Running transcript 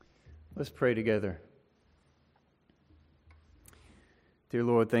Let's pray together. Dear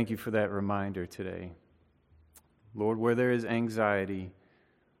Lord, thank you for that reminder today. Lord, where there is anxiety,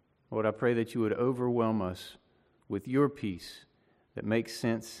 Lord, I pray that you would overwhelm us with your peace that makes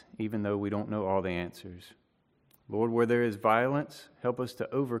sense even though we don't know all the answers. Lord, where there is violence, help us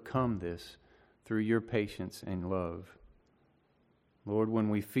to overcome this through your patience and love. Lord, when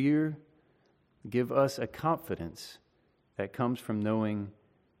we fear, give us a confidence that comes from knowing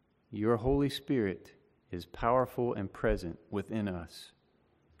your Holy Spirit is powerful and present within us.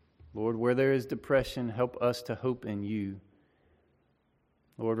 Lord, where there is depression, help us to hope in you.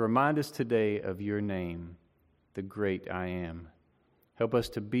 Lord, remind us today of your name, the great I am. Help us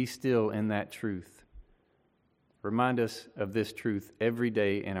to be still in that truth. Remind us of this truth every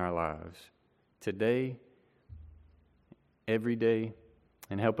day in our lives, today, every day,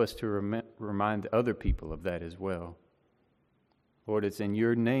 and help us to remind other people of that as well. Lord, it's in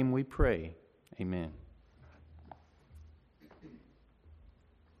your name we pray. Amen.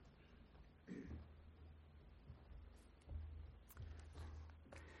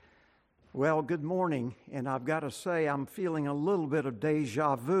 Well, good morning, and I've got to say I'm feeling a little bit of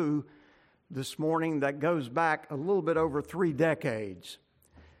deja vu this morning that goes back a little bit over 3 decades.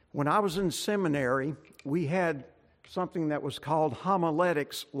 When I was in seminary, we had something that was called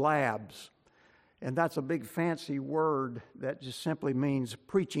homiletics labs, and that's a big fancy word that just simply means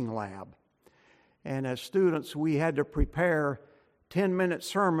preaching lab. And as students, we had to prepare 10-minute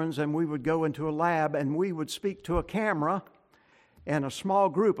sermons, and we would go into a lab and we would speak to a camera and a small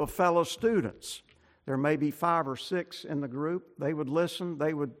group of fellow students. There may be 5 or 6 in the group. They would listen,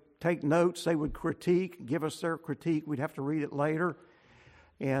 they would take notes, they would critique, give us their critique. We'd have to read it later.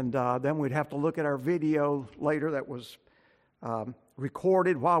 And then we'd have to look at our video later that was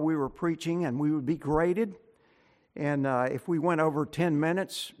recorded while we were preaching, and we would be graded. And if we went over 10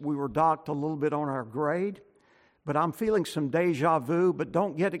 minutes, we were docked a little bit on our grade. But I'm feeling some deja vu, but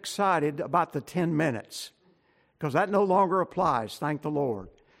don't get excited about the 10 minutes, because that no longer applies, thank the Lord.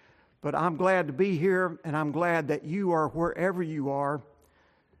 But I'm glad to be here, and I'm glad that you are wherever you are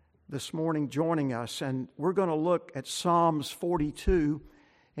this morning joining us. And we're going to look at Psalms 42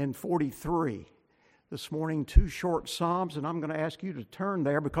 and 43. This morning, 2 short Psalms, and I'm going to ask you to turn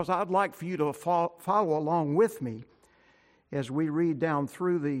there because I'd like for you to follow along with me as we read down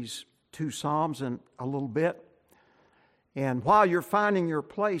through these 2 Psalms in a little bit. And while you're finding your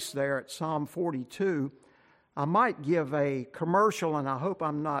place there at Psalm 42, I might give a commercial, and I hope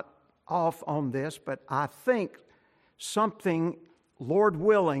I'm not off on this, but I think something, Lord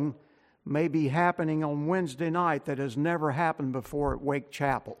willing, may be happening on Wednesday night that has never happened before at Wake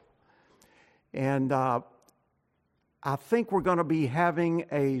Chapel. And I think we're going to be having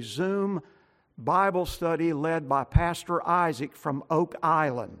a Zoom Bible study led by Pastor Isaac from Oak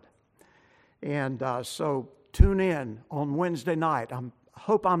Island. And so tune in on Wednesday night. I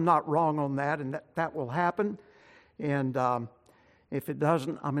hope I'm not wrong on that, and that will happen. And if it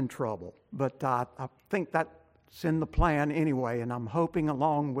doesn't, I'm in trouble. But I think that's in the plan anyway, and I'm hoping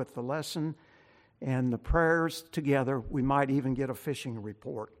along with the lesson and the prayers together, we might even get a fishing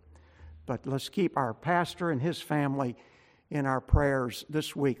report. But let's keep our pastor and his family in our prayers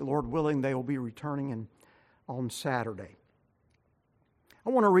this week. Lord willing, they will be returning on Saturday.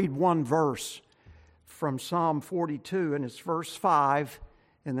 I want to read one verse from Psalm 42, and it's verse 5,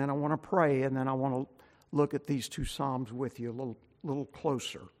 and then I want to pray, and then I want to look at these 2 Psalms with you a little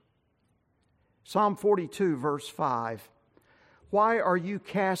closer. Psalm 42, verse 5. Why are you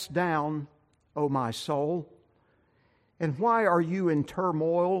cast down, O my soul? And why are you in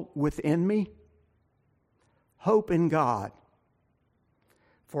turmoil within me? Hope in God,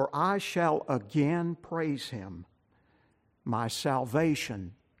 for I shall again praise Him, my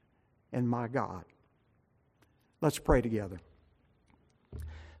salvation and my God. Let's pray together.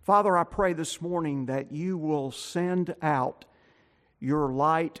 Father, I pray this morning that you will send out your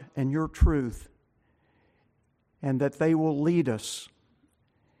light and your truth, and that they will lead us.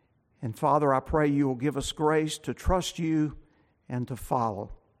 And Father, I pray you will give us grace to trust you and to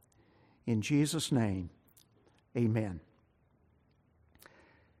follow. In Jesus' name, amen.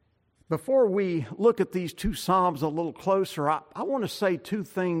 Before we look at these 2 Psalms a little closer, I want to say 2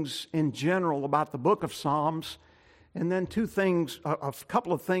 things in general about the book of Psalms, and then a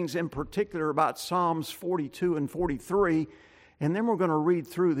couple of things in particular about Psalms 42 and 43, and then we're going to read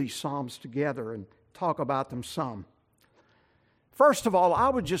through these Psalms together and talk about them some. First of all, I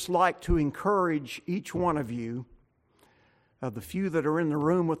would just like to encourage each one of you, the few that are in the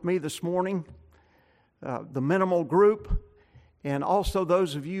room with me this morning, the minimal group, and also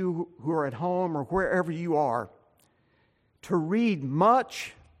those of you who are at home or wherever you are, to read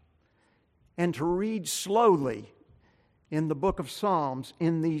much, and to read slowly in the book of Psalms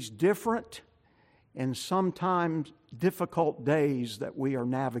in these different and sometimes difficult days that we are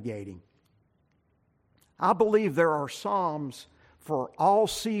navigating. I believe there are Psalms for all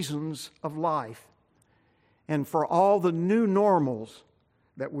seasons of life and for all the new normals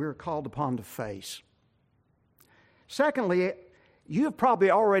that we're called upon to face. Secondly, you have probably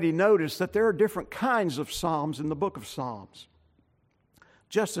already noticed that there are different kinds of Psalms in the book of Psalms,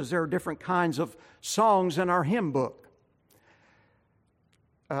 just as there are different kinds of songs in our hymn book.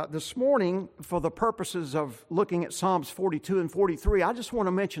 This morning, for the purposes of looking at Psalms 42 and 43, I just want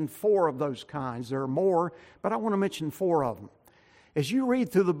to mention 4 of those kinds. There are more, but I want to mention 4 of them. As you read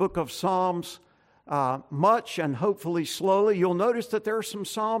through the book of Psalms, much and hopefully slowly, you'll notice that there are some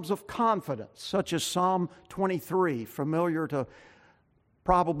Psalms of confidence, such as Psalm 23, familiar to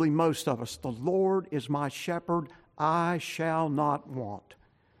probably most of us. The Lord is my shepherd, I shall not want.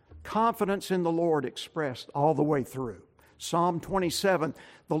 Confidence in the Lord expressed all the way through. Psalm 27,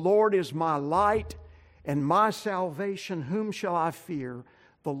 the Lord is my light and my salvation, whom shall I fear?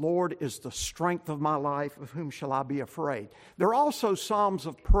 The Lord is the strength of my life, of whom shall I be afraid? There are also Psalms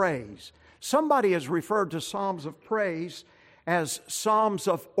of praise. Somebody has referred to Psalms of praise as Psalms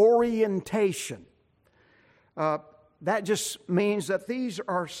of orientation. That just means that these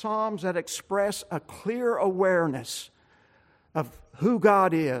are Psalms that express a clear awareness of who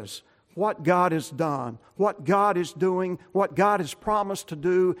God is, what God has done, what God is doing, what God has promised to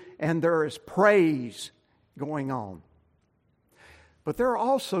do, and there is praise going on. But there are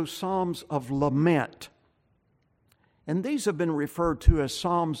also Psalms of lament. And these have been referred to as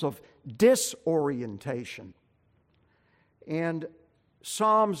Psalms of disorientation. And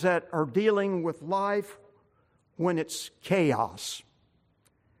Psalms that are dealing with life when it's chaos,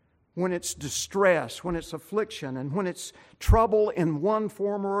 when it's distress, when it's affliction, and when it's trouble in one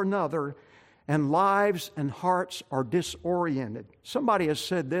form or another, and lives and hearts are disoriented. Somebody has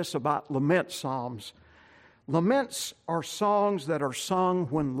said this about lament psalms. Laments are songs that are sung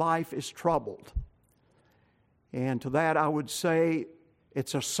when life is troubled. And to that I would say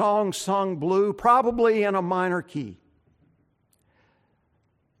it's a song sung blue, probably in a minor key.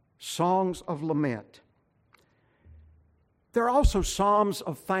 Songs of lament. There are also psalms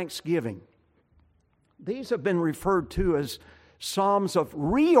of thanksgiving. These have been referred to as psalms of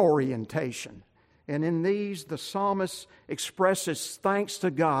reorientation. And in these, the psalmist expresses thanks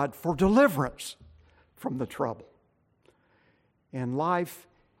to God for deliverance from the trouble. And life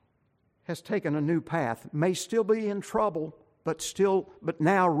has taken a new path. May still be in trouble, but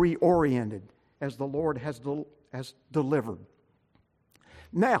now reoriented as the Lord has delivered.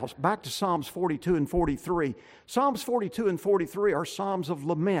 Now, back to Psalms 42 and 43. Psalms 42 and 43 are psalms of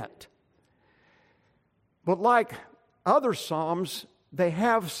lament. But like other psalms, they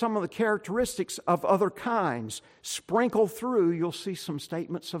have some of the characteristics of other kinds. Sprinkled through, you'll see some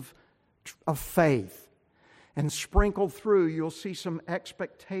statements of faith. And sprinkled through, you'll see some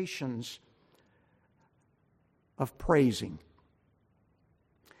expectations of praising.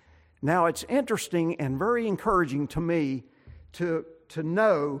 Now, it's interesting and very encouraging to me to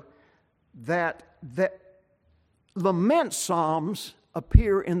know that lament psalms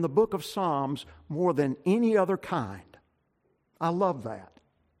appear in the book of Psalms more than any other kind. I love that.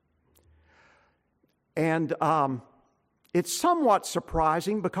 And it's somewhat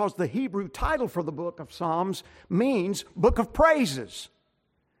surprising because the Hebrew title for the book of Psalms means book of praises.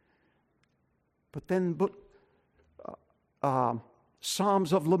 But then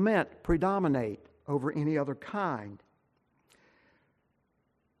psalms of lament predominate over any other kind.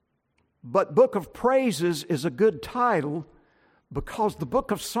 But Book of Praises is a good title because the book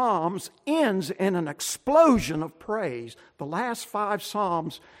of Psalms ends in an explosion of praise. The last 5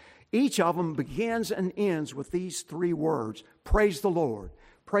 Psalms, each of them begins and ends with these 3 words: praise the Lord,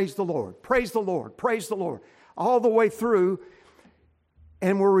 praise the Lord, praise the Lord, praise the Lord, all the way through.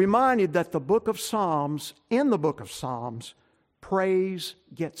 And we're reminded that in the book of Psalms, praise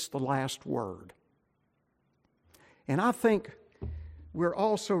gets the last word. And I think we're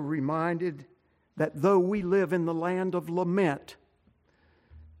also reminded that though we live in the land of lament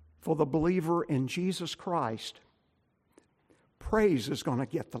for the believer in Jesus Christ, praise is going to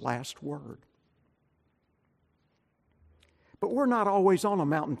get the last word. But we're not always on a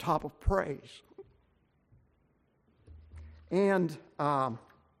mountaintop of praise. And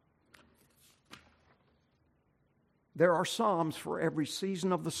there are psalms for every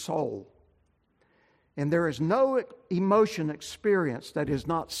season of the soul. And there is no emotion experience that is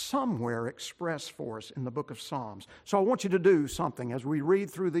not somewhere expressed for us in the book of Psalms. So I want you to do something as we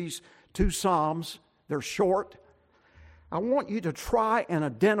read through these 2 Psalms. They're short. I want you to try and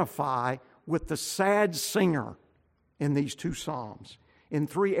identify with the sad singer in these two Psalms in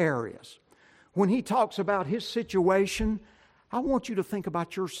three areas. When he talks about his situation, I want you to think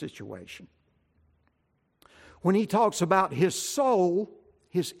about your situation. When he talks about his soul,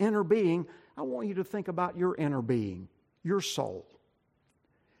 his inner being, I want you to think about your inner being, your soul.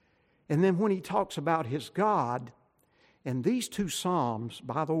 And then when he talks about his God, and these two Psalms,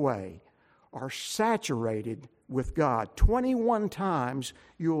 by the way, are saturated with God. 21 times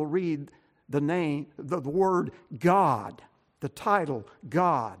you'll read the word God, the title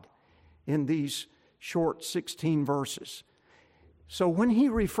God, in these short 16 verses. So when he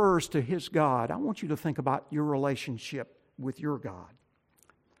refers to his God, I want you to think about your relationship with your God.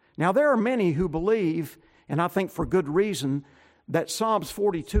 Now, there are many who believe, and I think for good reason, that Psalms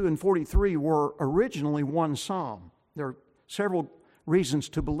 42 and 43 were originally one psalm. There are several reasons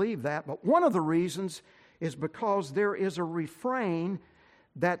to believe that, but one of the reasons is because there is a refrain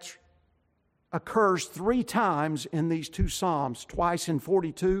that occurs 3 times in these two Psalms, twice in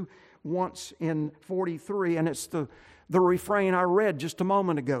 42, once in 43, and it's the refrain I read just a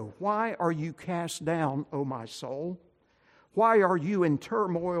moment ago. Why are you cast down, O my soul? Why are you in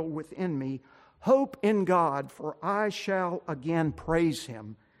turmoil within me? Hope in God, for I shall again praise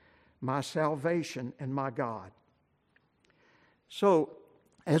Him, my salvation and my God. So,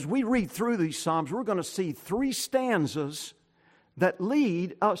 as we read through these Psalms, we're going to see 3 stanzas that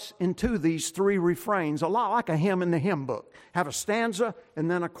lead us into these 3 refrains, a lot like a hymn in the hymn book. Have a stanza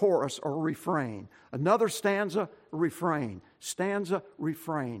and then a chorus or a refrain. Another stanza, refrain. Stanza,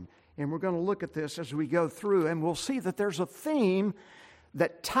 refrain. And we're going to look at this as we go through, and we'll see that there's a theme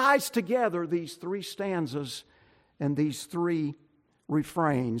that ties together these 3 stanzas and these 3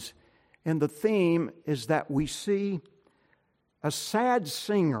 refrains. And the theme is that we see a sad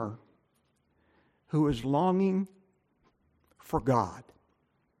singer who is longing for God.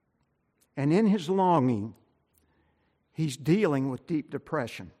 And in his longing, he's dealing with deep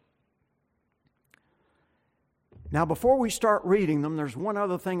depression. Now, before we start reading them, there's one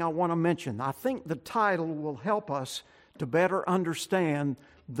other thing I want to mention. I think the title will help us to better understand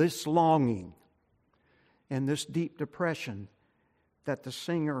this longing and this deep depression that the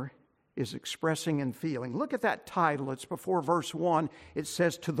singer is expressing and feeling. Look at that title. It's before verse 1. It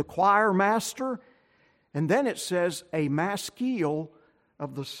says, "To the choir master," and then it says, "a maskil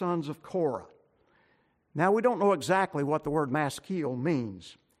of the sons of Korah." Now, we don't know exactly what the word maskil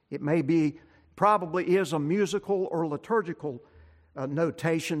means. It probably is a musical or liturgical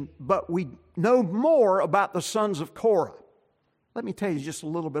notation, but we know more about the sons of Korah. Let me tell you just a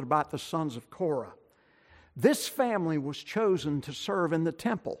little bit about the sons of Korah. This family was chosen to serve in the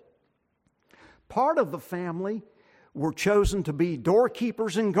temple. Part of the family were chosen to be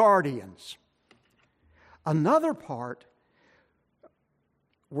doorkeepers and guardians. Another part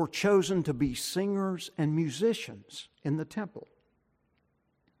were chosen to be singers and musicians in the temple.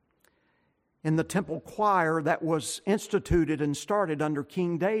 In the temple choir that was instituted and started under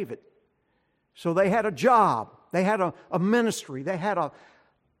King David. So they had a job, they had a ministry, they had a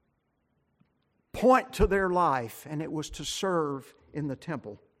point to their life, and it was to serve in the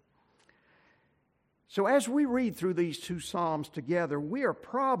temple. So as we read through these 2 Psalms together, we are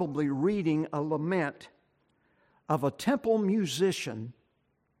probably reading a lament of a temple musician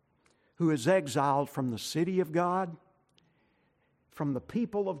who is exiled from the city of God, from the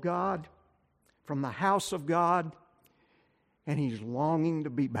people of God, from the house of God, and he's longing to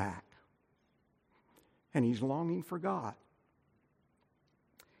be back. And he's longing for God.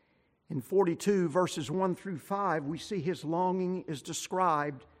 In 42 verses 1 through 5, we see his longing is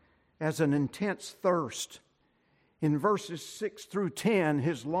described as an intense thirst. In verses 6 through 10,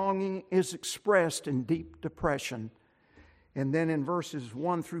 his longing is expressed in deep depression. And then in verses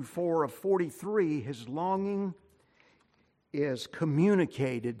 1 through 4 of 43, his longing is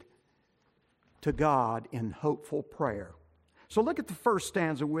communicated to God in hopeful prayer. So look at the first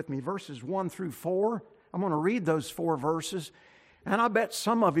stanza with me, verses 1 through 4. I'm going to read those 4 verses, and I bet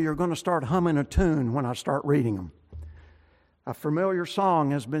some of you are going to start humming a tune when I start reading them. A familiar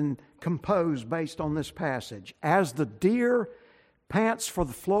song has been composed based on this passage. As the deer pants for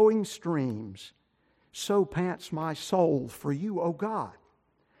the flowing streams, so pants my soul for you, O God.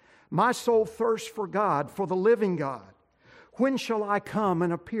 My soul thirsts for God, for the living God. When shall I come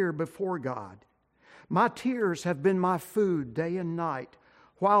and appear before God? My tears have been my food day and night,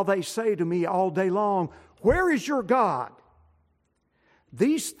 while they say to me all day long, where is your God?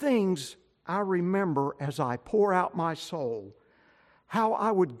 These things I remember as I pour out my soul, how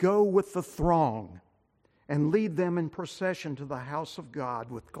I would go with the throng and lead them in procession to the house of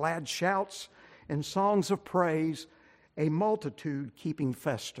God with glad shouts and songs of praise, a multitude keeping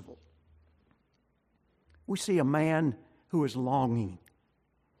festival. We see a man who is longing,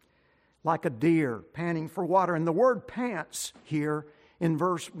 like a deer panting for water. And the word pants here in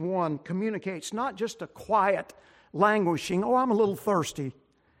verse 1 communicates not just a quiet languishing, oh, I'm a little thirsty.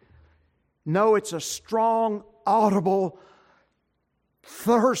 No, it's a strong, audible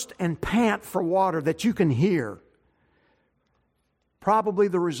thirst and pant for water that you can hear. Probably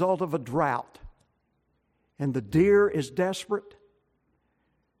the result of a drought. And the deer is desperate,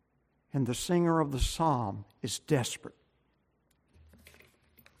 and the singer of the psalm is desperate.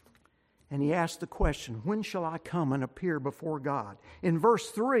 And he asked the question, when shall I come and appear before God? In verse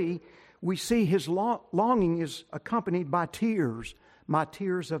 3, we see his longing is accompanied by tears. My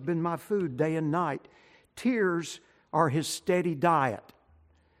tears have been my food day and night. Tears are his steady diet.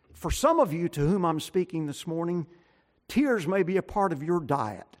 For some of you to whom I'm speaking this morning, tears may be a part of your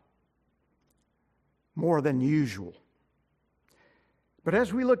diet more than usual. But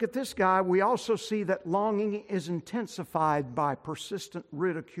as we look at this guy, we also see that longing is intensified by persistent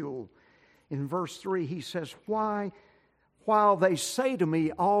ridicule. In verse 3, he says, "Why, while they say to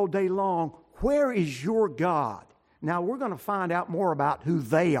me all day long, where is your God?" Now, we're going to find out more about who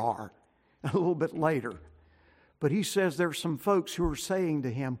they are a little bit later. But he says there's some folks who are saying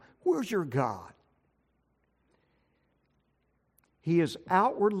to him, where's your God? He is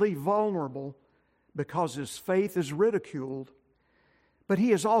outwardly vulnerable because his faith is ridiculed, but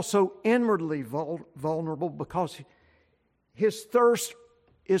he is also inwardly vulnerable because his thirst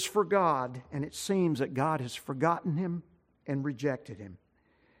is for God, and it seems that God has forgotten him and rejected him.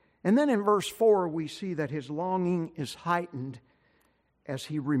 And then in verse 4, we see that his longing is heightened as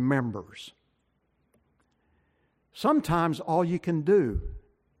he remembers. Sometimes all you can do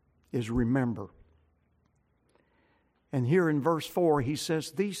is remember. And here in verse 4, he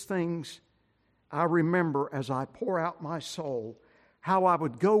says, "These things I remember as I pour out my soul, how I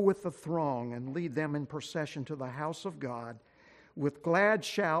would go with the throng and lead them in procession to the house of God, with glad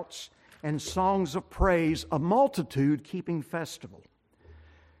shouts and songs of praise, a multitude keeping festival."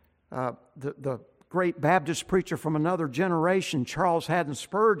 The great Baptist preacher from another generation, Charles Haddon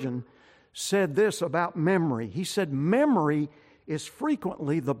Spurgeon, said this about memory. He said, memory is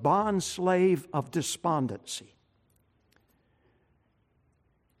frequently the bond slave of despondency.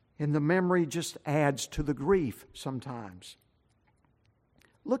 And the memory just adds to the grief sometimes.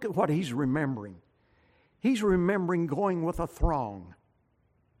 Look at what he's remembering. He's remembering going with a throng.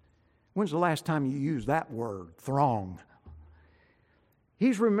 When's the last time you used that word, throng?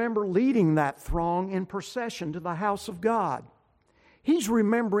 He's remembering leading that throng in procession to the house of God. He's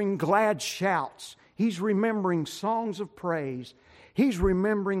remembering glad shouts. He's remembering songs of praise. He's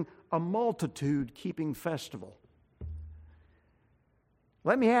remembering a multitude keeping festival.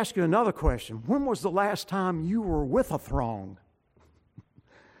 Let me ask you another question. When was the last time you were with a throng?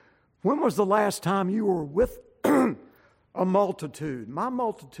 When was the last time you were with a multitude? My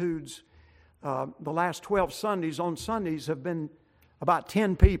multitudes, the last 12 Sundays on Sundays have been about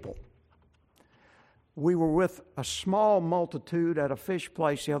 10 people. We were with a small multitude at a fish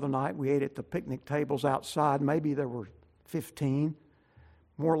place the other night. We ate at the picnic tables outside. Maybe there were 15,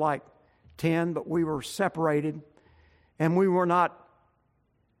 more like 10, but we were separated. And we were not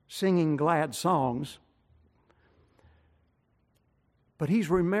singing glad songs. But he's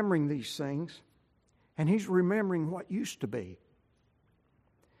remembering these things, and he's remembering what used to be.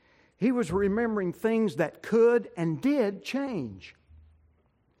 He was remembering things that could and did change.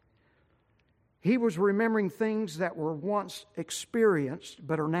 He was remembering things that were once experienced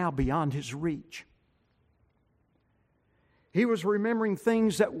but are now beyond his reach. He was remembering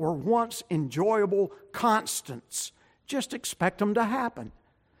things that were once enjoyable constants. Just expect them to happen.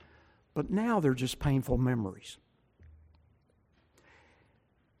 But now they're just painful memories.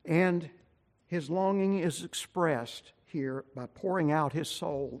 And his longing is expressed here by pouring out his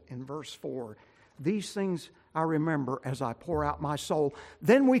soul in verse 4. These things I remember as I pour out my soul.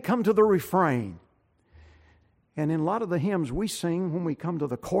 Then we come to the refrain. And in a lot of the hymns we sing, when we come to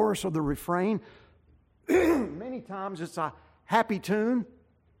the chorus of the refrain, many times it's a happy tune.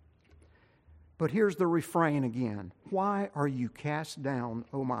 But here's the refrain again. Why are you cast down,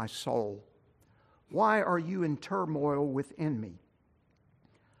 O my soul? Why are you in turmoil within me?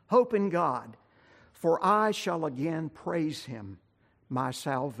 Hope in God, for I shall again praise Him, my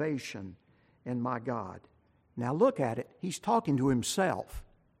salvation and my God. Now look at it. He's talking to himself.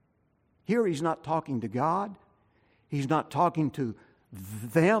 Here he's not talking to God. He's not talking to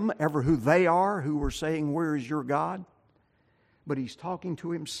them, ever who they are, who were saying, where is your God? But he's talking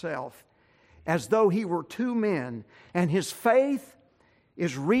to himself as though he were two men, and his faith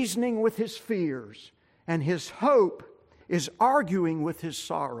is reasoning with his fears, and his hope is arguing with his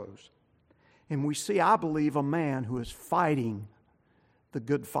sorrows. And we see, I believe, a man who is fighting the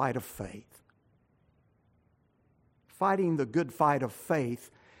good fight of faith. Fighting the good fight of faith.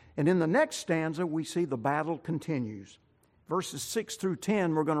 And in the next stanza, we see the battle continues. Verses 6 through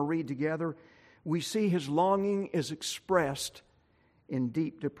 10, we're going to read together. We see his longing is expressed in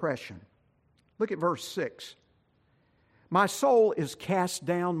deep depression. Look at verse 6. My soul is cast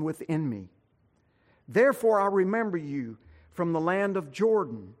down within me. Therefore I remember you from the land of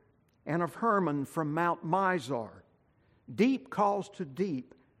Jordan, and of Hermon from Mount Mizar. Deep calls to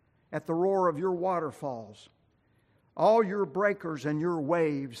deep at the roar of your waterfalls. All your breakers and your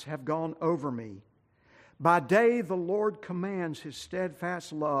waves have gone over me. By day the Lord commands His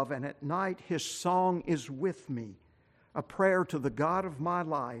steadfast love, and at night His song is with me, a prayer to the God of my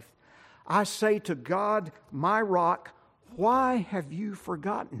life. I say to God, my rock, why have you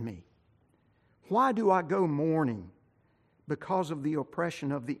forgotten me? Why do I go mourning because of the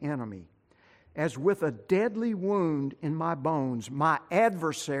oppression of the enemy? As with a deadly wound in my bones, my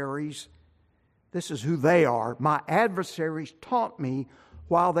adversaries, this is who they are, my adversaries taunt me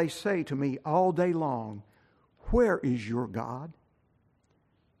while they say to me all day long, where is your God?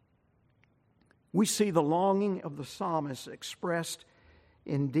 We see the longing of the psalmist expressed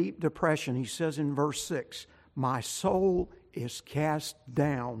in deep depression. He says in verse 6, my soul is cast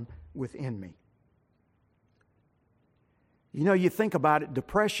down within me. You know, you think about it,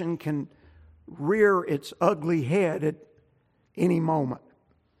 depression can rear its ugly head at any moment,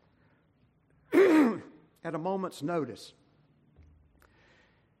 at a moment's notice.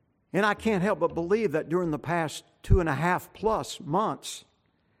 And I can't help but believe that during the past 2.5+ months,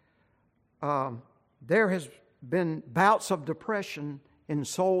 there has been bouts of depression in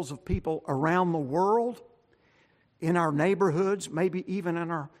souls of people around the world, in our neighborhoods, maybe even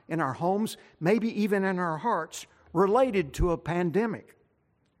in our homes, maybe even in our hearts, related to a pandemic.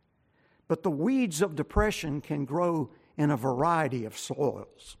 But the weeds of depression can grow in a variety of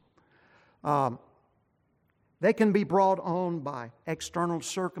soils. They can be brought on by external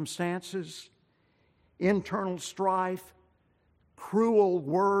circumstances, internal strife, cruel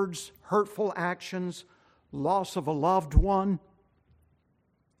words, hurtful actions, loss of a loved one,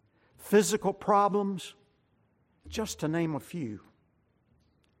 physical problems, just to name a few.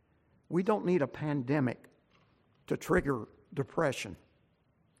 We don't need a pandemic to trigger depression.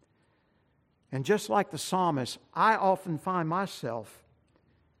 And just like the psalmist, I often find myself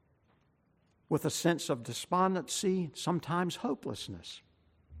with a sense of despondency, sometimes hopelessness.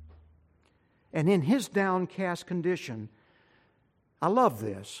 And in his downcast condition, I love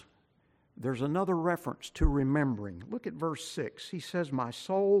this. There's another reference to remembering. Look at verse 6. He says, my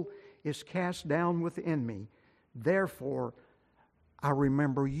soul is cast down within me. Therefore, I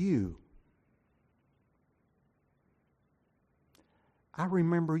remember you. I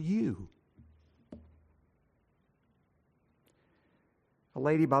remember you. A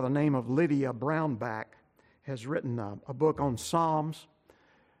lady by the name of Lydia Brownback has written a book on Psalms.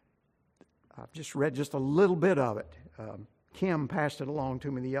 I've just read just a little bit of it. Kim passed it along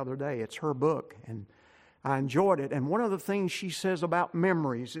to me the other day. It's her book, and I enjoyed it. And one of the things she says about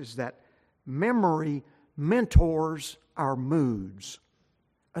memories is that memory mentors our moods,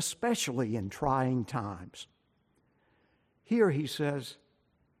 especially in trying times. Here he says,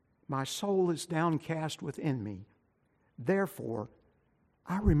 my soul is downcast within me. Therefore,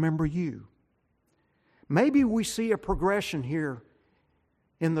 I remember you. Maybe we see a progression here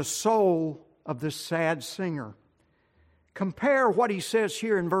in the soul of this sad singer. Compare what he says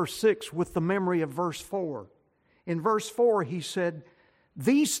here in verse 6 with the memory of verse 4. In verse 4 he said,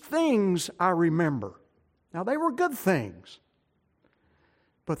 these things I remember. Now they were good things,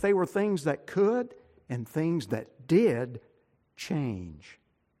 but they were things that could and things that did change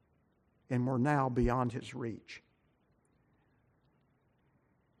and were now beyond his reach.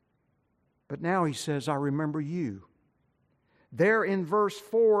 But now he says, I remember you. There in verse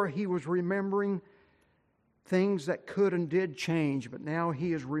 4, he was remembering things that could and did change, but now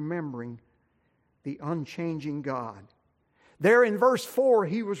he is remembering the unchanging God. There in verse 4,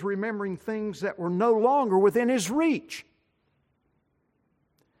 he was remembering things that were no longer within his reach.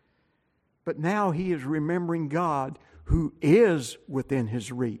 But now he is remembering God who is within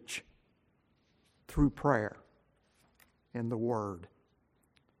his reach through prayer and the Word.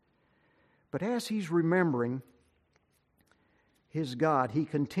 But as he's remembering his God, he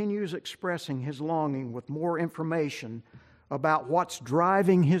continues expressing his longing with more information about what's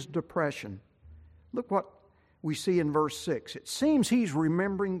driving his depression. Look what we see in verse 6. It seems he's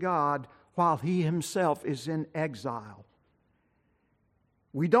remembering God while he himself is in exile.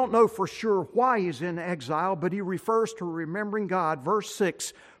 We don't know for sure why he's in exile, but he refers to remembering God. Verse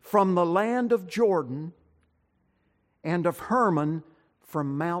 6, from the land of Jordan, and of Hermon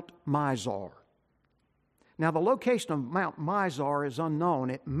from Mount Mizar. Now, the location of Mount Mizar is unknown.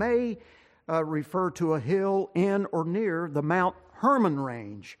 It may refer to a hill in or near the Mount Hermon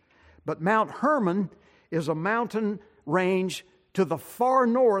range. But Mount Hermon is a mountain range to the far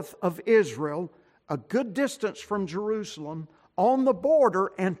north of Israel, a good distance from Jerusalem, on the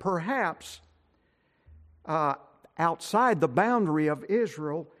border and perhaps outside the boundary of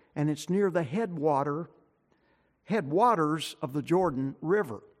Israel, and it's near the headwaters of the Jordan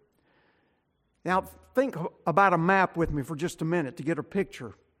River. Now, think about a map with me for just a minute to get a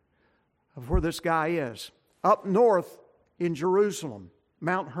picture of where this guy is. Up north in Jerusalem,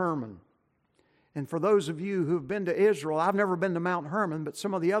 Mount Hermon. And for those of you who have been to Israel, I've never been to Mount Hermon, but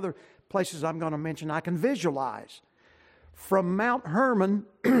some of the other places I'm going to mention I can visualize. From Mount Hermon,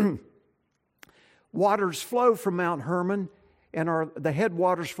 waters flow from Mount Hermon and are the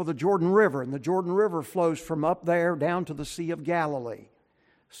headwaters for the Jordan River. And the Jordan River flows from up there down to the Sea of Galilee.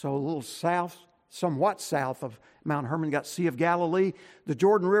 So a little south, somewhat south of Mount Hermon, got Sea of Galilee. The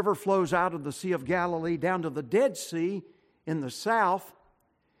Jordan River flows out of the Sea of Galilee down to the Dead Sea in the south.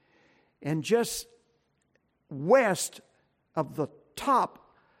 And just west of the top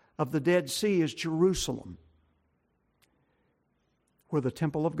of the Dead Sea is Jerusalem, where the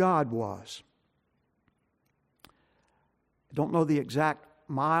temple of God was. I don't know the exact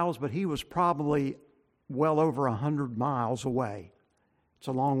miles, but he was probably well over 100 miles away. It's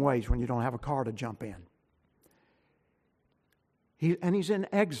a long ways when you don't have a car to jump in. He's in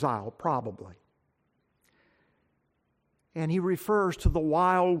exile, probably. And he refers to the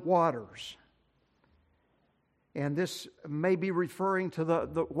wild waters. And this may be referring to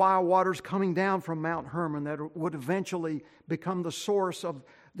the wild waters coming down from Mount Hermon that would eventually become the source of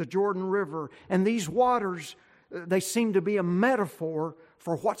the Jordan River. And these waters, they seem to be a metaphor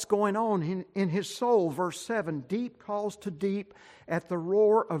for what's going on in his soul. Verse 7, deep calls to deep at the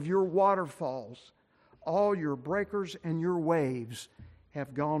roar of your waterfalls. All your breakers and your waves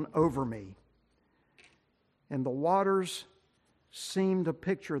have gone over me. And the waters seem to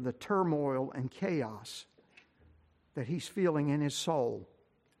picture the turmoil and chaos that he's feeling in his soul.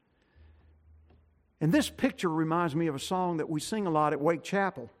 And this picture reminds me of a song that we sing a lot at Wake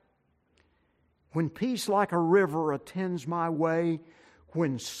Chapel. When peace like a river attends my way,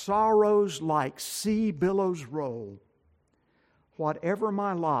 when sorrows like sea billows roll, whatever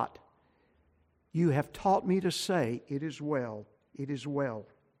my lot, you have taught me to say, it is well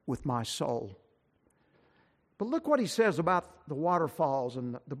with my soul. But look what he says about the waterfalls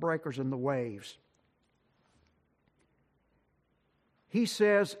and the breakers and the waves. He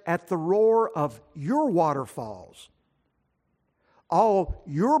says, at the roar of your waterfalls, all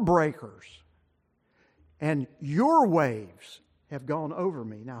your breakers and your waves have gone over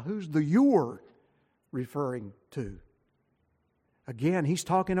me. Now, who's the your referring to? Again, he's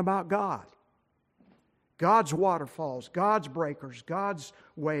talking about God. God's waterfalls, God's breakers, God's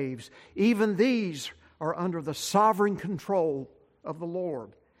waves. Even these are under the sovereign control of the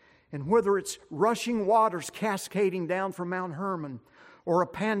Lord. And whether it's rushing waters cascading down from Mount Hermon, or a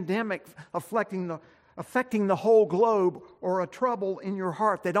pandemic affecting the whole globe, or a trouble in your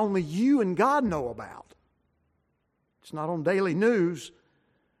heart that only you and God know about. It's not on daily news,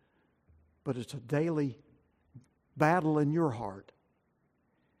 but it's a daily battle in your heart.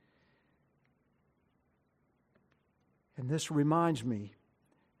 And this reminds me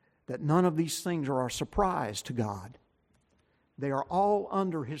that none of these things are a surprise to God. They are all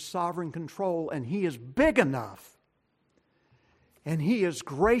under His sovereign control, and He is big enough, and He is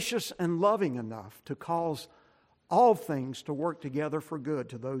gracious and loving enough to cause all things to work together for good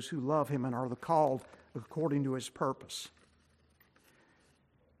to those who love Him and are the called according to His purpose.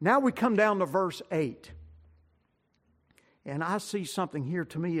 Now we come down to verse 8. And I see something here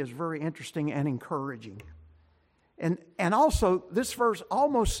to me is very interesting and encouraging. And also, this verse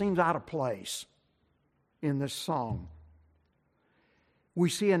almost seems out of place in this song. We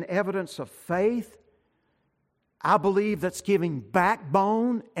see an evidence of faith. I believe that's giving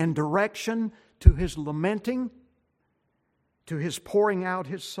backbone and direction to his lamenting, to his pouring out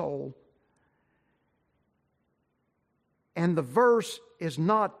his soul. And the verse is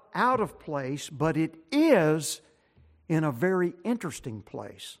not out of place, but it is in a very interesting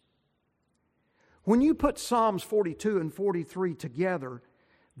place. When you put Psalms 42 and 43 together,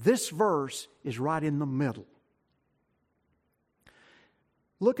 this verse is right in the middle.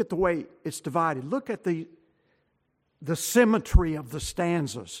 Look at the way it's divided. Look at the symmetry of the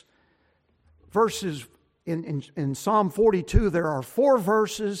stanzas. Verses in Psalm 42, there are 4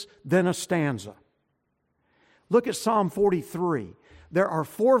 verses, then a stanza. Look at Psalm 43. There are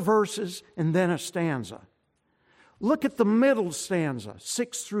 4 verses and then a stanza. Look at the middle stanza,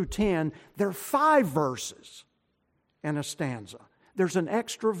 6 through 10. There are 5 verses and a stanza. There's an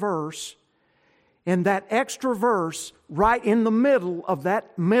extra verse, and that extra verse right in the middle of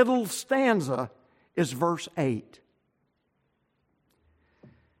that middle stanza is verse 8.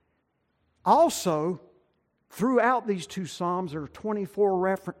 Also, throughout these 2 Psalms, there are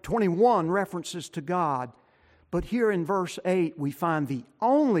 21 references to God. But here in verse 8, we find the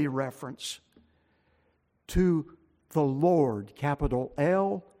only reference to the Lord, capital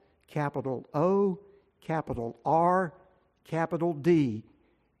L, capital O, capital R, capital D,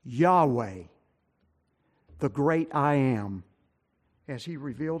 Yahweh, the great I Am, as He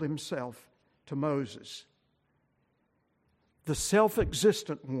revealed Himself to Moses. The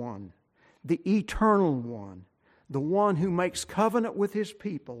self-existent one, the eternal one, the one who makes covenant with His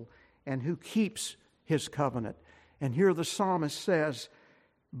people and who keeps His covenant. And here the psalmist says,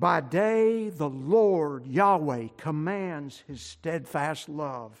 by day the Lord Yahweh commands His steadfast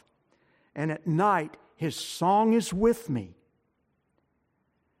love, and at night His song is with me,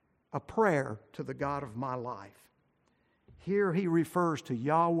 a prayer to the God of my life. Here he refers to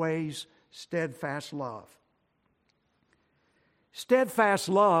Yahweh's steadfast love. Steadfast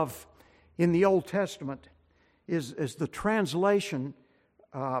love in the Old Testament is the translation.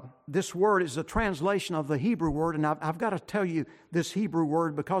 This word is a translation of the Hebrew word, and I've got to tell you this Hebrew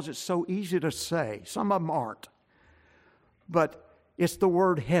word because it's so easy to say. Some of them aren't. But it's the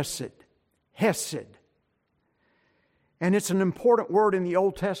word hesed. Hesed. And it's an important word in the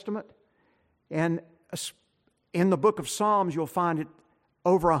Old Testament. And in the book of Psalms, you'll find it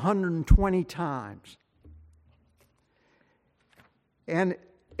over 120 times. And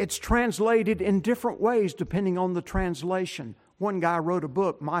it's translated in different ways depending on the translation. One guy wrote a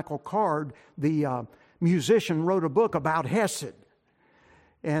book, Michael Card, the musician, wrote a book about Hesed.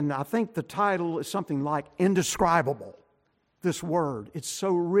 And I think the title is something like Indescribable, this word. It's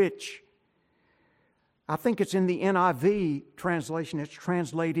so rich. I think it's in the NIV translation. It's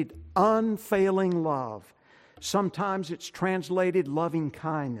translated unfailing love. Sometimes it's translated loving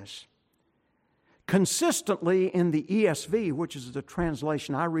kindness. Consistently in the ESV, which is the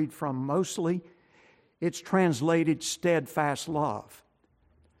translation I read from mostly, it's translated steadfast love.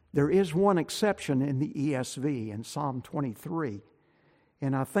 There is one exception in the ESV in Psalm 23.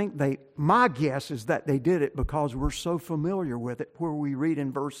 And I think my guess is that they did it because we're so familiar with it, where we read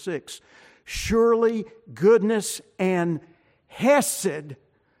in verse 6, surely goodness and hesed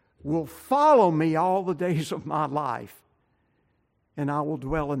will follow me all the days of my life, and I will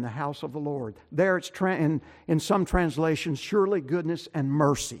dwell in the house of the Lord. There it's in some translations, surely goodness and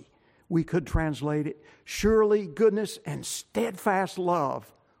mercy. We could translate it, surely goodness and steadfast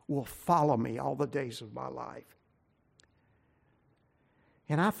love will follow me all the days of my life.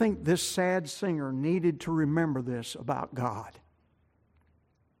 And I think this sad singer needed to remember this about God.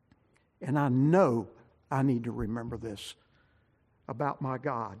 And I know I need to remember this about my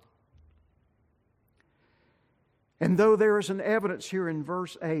God. And though there is an evidence here in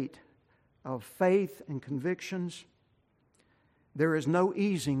verse 8 of faith and convictions, there is no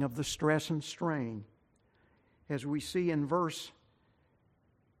easing of the stress and strain. As we see in verse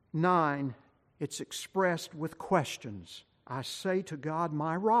 9, it's expressed with questions. I say to God,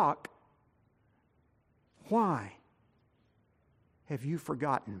 my rock, why have you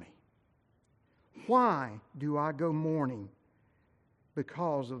forgotten me? Why do I go mourning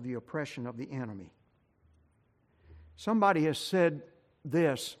because of the oppression of the enemy? Somebody has said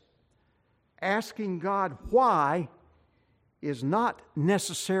this, asking God why is not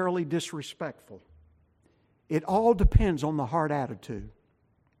necessarily disrespectful. It all depends on the heart attitude.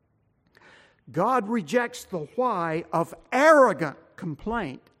 God rejects the why of arrogant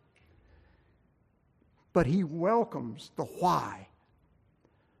complaint, but He welcomes the why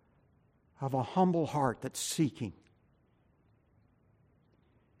of a humble heart that's seeking.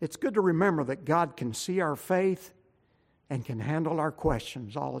 It's good to remember that God can see our faith and can handle our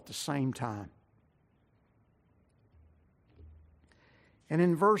questions all at the same time. And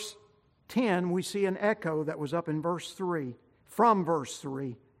in verse 10, we see an echo that was up in verse 3, from verse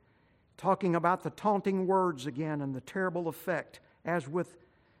 3, talking about the taunting words again and the terrible effect. As with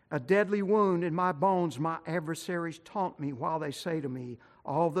a deadly wound in my bones, my adversaries taunt me while they say to me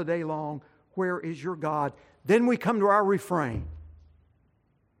all the day long, where is your God? Then we come to our refrain.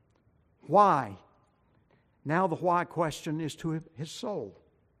 Why? Now the why question is to his soul.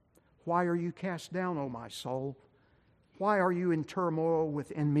 Why are you cast down, O my soul? Why are you in turmoil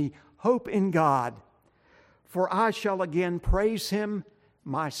within me? Hope in God, for I shall again praise Him,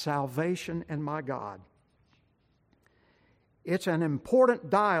 my salvation and my God. It's an important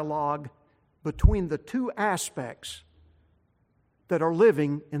dialogue between the two aspects that are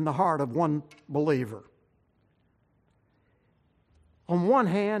living in the heart of one believer. On one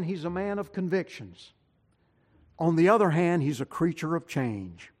hand, he's a man of convictions. On the other hand, he's a creature of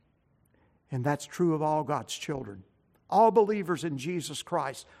change. And that's true of all God's children. All believers in Jesus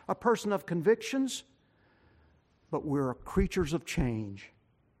Christ. A person of convictions, but we're creatures of change.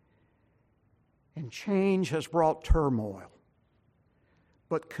 And change has brought turmoil.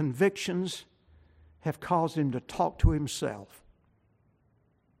 But convictions have caused him to talk to himself.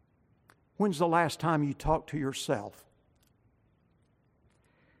 When's the last time you talked to yourself?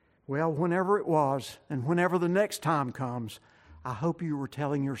 Well, whenever it was, and whenever the next time comes, I hope you were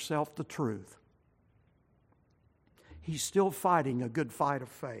telling yourself the truth. He's still fighting a good fight of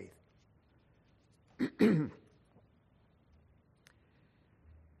faith.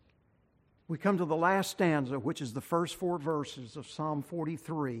 We come to the last stanza, which is the first 4 verses of Psalm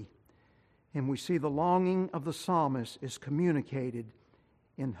 43, and we see the longing of the psalmist is communicated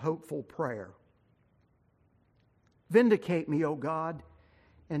in hopeful prayer. Vindicate me, O God,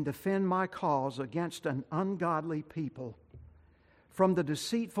 and defend my cause against an ungodly people. From the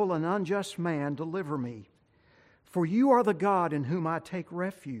deceitful and unjust man deliver me. For you are the God in whom I take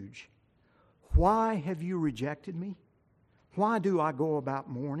refuge. Why have you rejected me? Why do I go about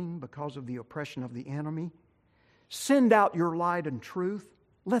mourning because of the oppression of the enemy? Send out your light and truth.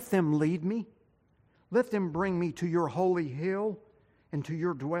 Let them lead me. Let them bring me to your holy hill and to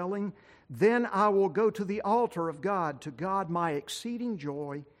your dwelling. Then I will go to the altar of God, to God my exceeding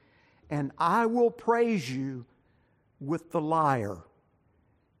joy, and I will praise you with the lyre.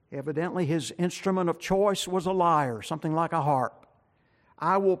 Evidently his instrument of choice was a lyre, something like a harp.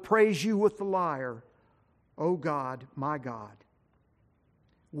 I will praise you with the lyre, O God, my God.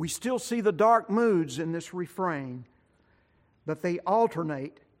 We still see the dark moods in this refrain, but they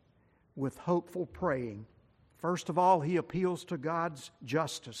alternate with hopeful praying. First of all, he appeals to God's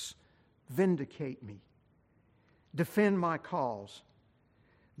justice. Vindicate me. Defend my cause.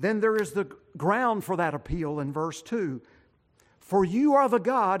 Then there is the ground for that appeal in verse 2. For you are the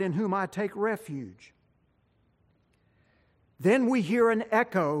God in whom I take refuge. Then we hear an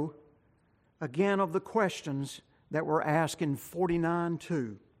echo again of the questions that were asked in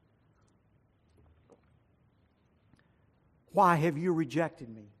 49:2. Why have you rejected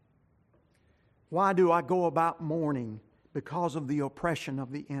me? Why do I go about mourning because of the oppression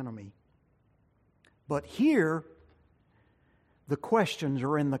of the enemy? But here, the questions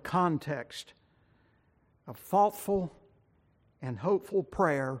are in the context of thoughtful and hopeful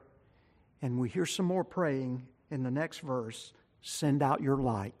prayer, and we hear some more praying in the next verse. Send out your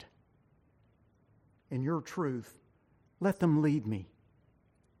light and your truth. Let them lead me.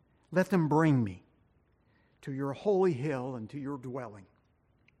 Let them bring me to your holy hill and to your dwelling.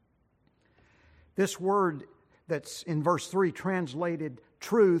 This word that's in verse 3 translated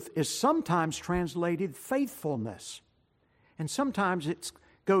truth is sometimes translated faithfulness. And sometimes it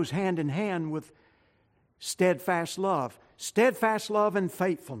goes hand in hand with steadfast love. Steadfast love and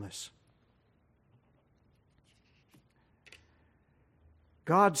faithfulness.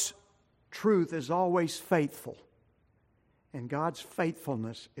 God's truth is always faithful. And God's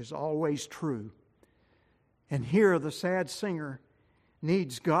faithfulness is always true. And here the sad singer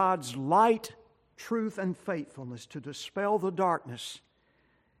needs God's light, truth, and faithfulness to dispel the darkness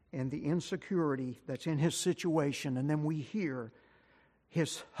and the insecurity that's in his situation. And then we hear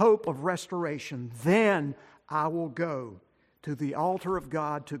his hope of restoration. Then I will go to the altar of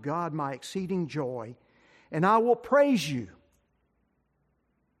God, to God my exceeding joy, and I will praise you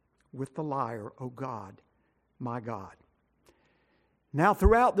with the lyre, O God, my God. Now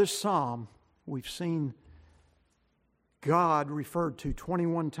throughout this psalm, we've seen God referred to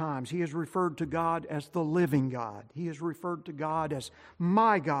 21 times. He is referred to God as the living God. He is referred to God as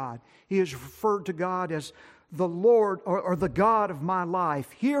my God. He is referred to God as the Lord or the God of my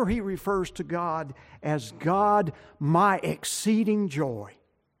life. Here he refers to God as God, my exceeding joy.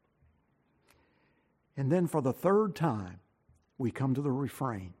 And then for the third time, we come to the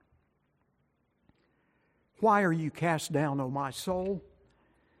refrain. Why are you cast down, O my soul?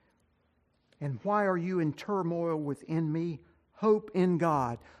 And why are you in turmoil within me? Hope in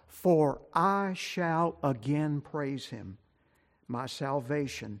God, for I shall again praise Him, my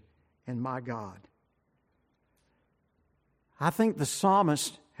salvation and my God. I think the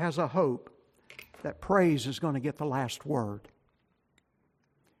psalmist has a hope that praise is going to get the last word,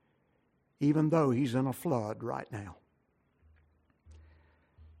 even though he's in a flood right now.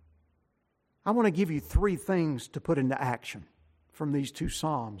 I want to give you 3 things to put into action from these 2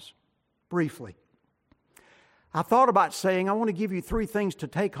 psalms, briefly. I thought about saying, I want to give you 3 things to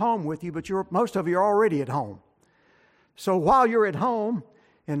take home with you, but most of you are already at home. So while you're at home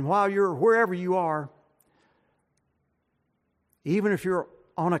and while you're wherever you are, even if you're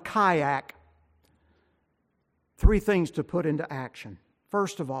on a kayak, 3 things to put into action.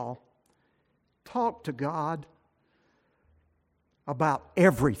 First of all, talk to God about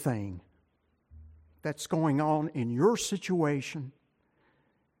everything that's going on in your situation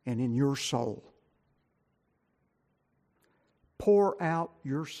and in your soul. Pour out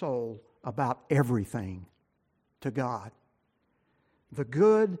your soul about everything to God. The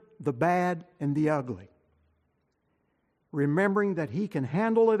good, the bad, and the ugly. Remembering that He can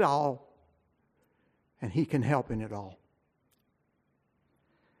handle it all and He can help in it all.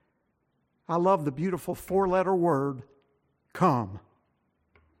 I love the beautiful 4-letter word, come.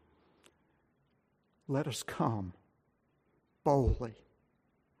 Let us come boldly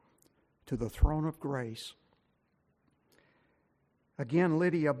to the throne of grace. Again,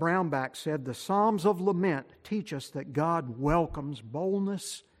 Lydia Brownback said, the Psalms of Lament teach us that God welcomes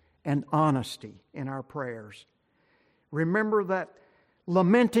boldness and honesty in our prayers. Remember that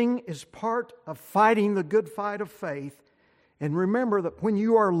lamenting is part of fighting the good fight of faith. And remember that when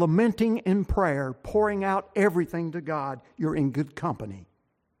you are lamenting in prayer, pouring out everything to God, you're in good company.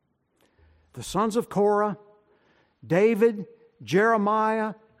 The sons of Korah, David,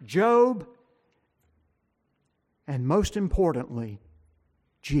 Jeremiah, Job, and most importantly,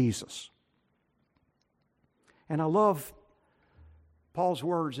 Jesus. And I love Paul's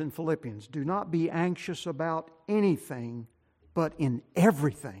words in Philippians. Do not be anxious about anything, but in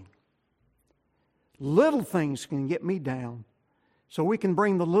everything. Little things can get me down, so we can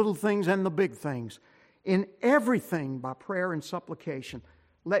bring the little things and the big things. In everything, by prayer and supplication,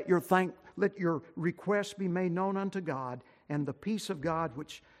 let your requests be made known unto God, and the peace of God,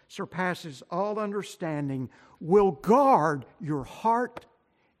 which surpasses all understanding, will guard your heart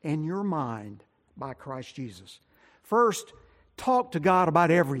and your mind by Christ Jesus. First, talk to God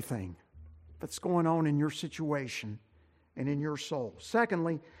about everything that's going on in your situation and in your soul.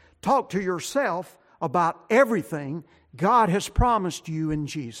 Secondly, talk to yourself about everything God has promised you in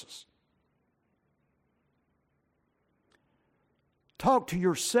Jesus. Talk to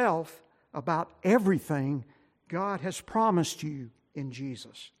yourself about everything God has promised you in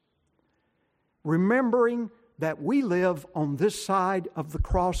Jesus. Remembering that we live on this side of the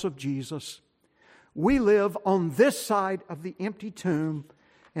cross of Jesus. We live on this side of the empty tomb.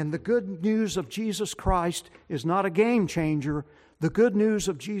 And the good news of Jesus Christ is not a game changer. The good news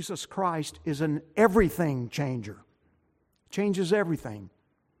of Jesus Christ is an everything changer. Changes everything.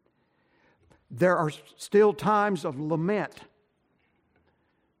 There are still times of lament,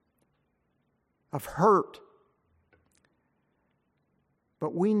 of hurt.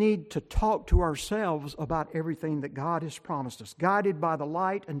 But we need to talk to ourselves about everything that God has promised us. Guided by the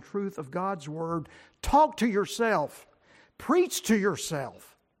light and truth of God's Word, talk to yourself. Preach to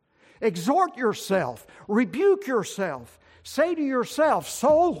yourself. Exhort yourself. Rebuke yourself. Say to yourself,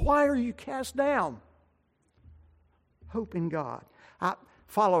 soul, why are you cast down? Hope in God. I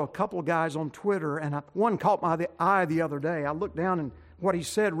follow a couple of guys on Twitter, and one caught my eye the other day. I looked down, and what he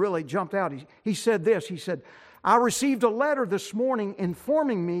said really jumped out. He said this. He said, I received a letter this morning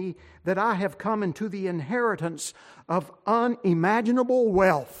informing me that I have come into the inheritance of unimaginable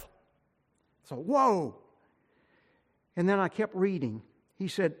wealth. So, whoa. And then I kept reading. He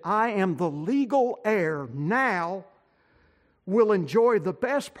said, I am the legal heir now, will enjoy the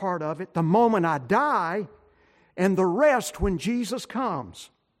best part of it the moment I die, and the rest when Jesus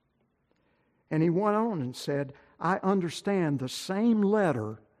comes. And he went on and said, I understand the same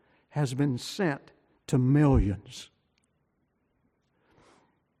letter has been sent to millions.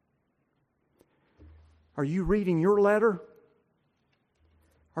 Are you reading your letter?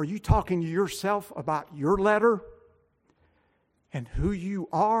 Are you talking to yourself about your letter and who you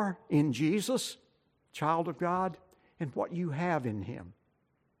are in Jesus, child of God, and what you have in Him?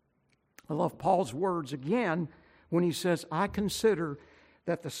 I love Paul's words again when he says, I consider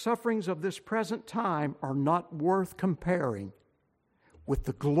that the sufferings of this present time are not worth comparing with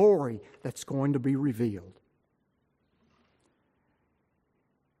the glory that's going to be revealed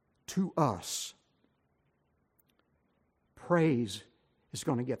to us. Praise is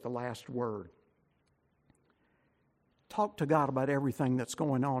going to get the last word. Talk to God about everything that's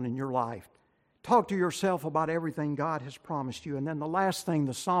going on in your life. Talk to yourself about everything God has promised you. And then the last thing,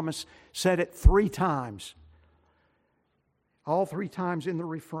 the psalmist said it 3 times. All 3 times in the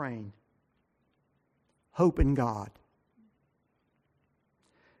refrain. Hope in God.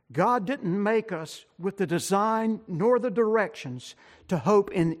 God didn't make us with the design nor the directions to hope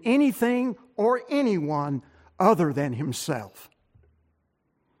in anything or anyone other than himself.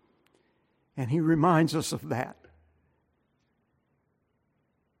 And he reminds us of that.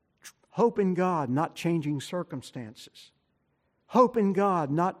 Hope in God, not changing circumstances. Hope in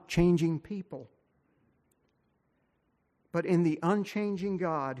God, not changing people. But in the unchanging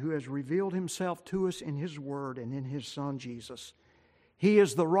God who has revealed himself to us in his Word and in his Son Jesus. He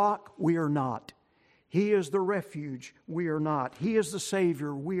is the rock, we are not. He is the refuge, we are not. He is the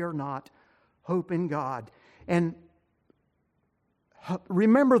Savior, we are not. Hope in God. And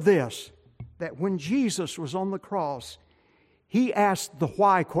remember this, that when Jesus was on the cross, he asked the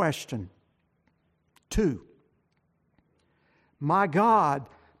why question. 2. My God,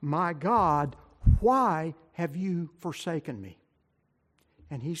 why have you forsaken me?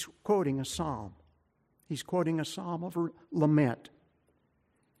 And he's quoting a psalm. He's quoting a psalm of lament.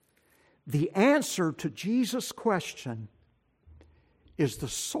 The answer to Jesus' question is the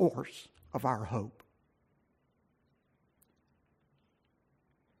source of our hope.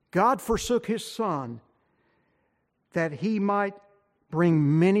 God forsook his Son that he might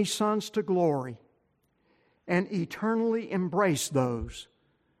bring many sons to glory and eternally embrace those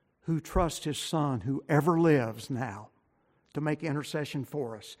who trust his Son, who ever lives now, to make intercession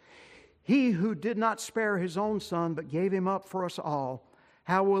for us. He who did not spare his own Son, but gave him up for us all,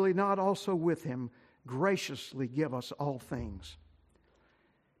 how will he not also with him graciously give us all things?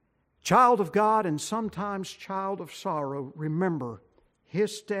 Child of God and sometimes child of sorrow, remember,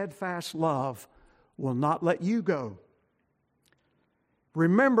 his steadfast love will not let you go.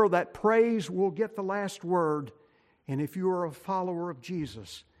 Remember that praise will get the last word, and if you are a follower of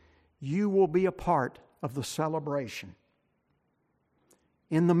Jesus, you will be a part of the celebration.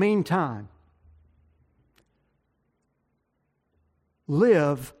 In the meantime,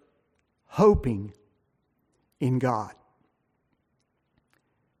 live hoping in God.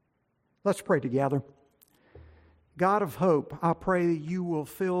 Let's pray together. God of hope, I pray that you will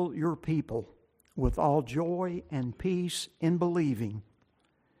fill your people with all joy and peace in believing,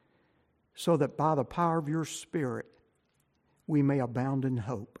 so that by the power of your Spirit we may abound in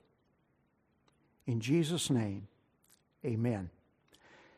hope. In Jesus' name, amen.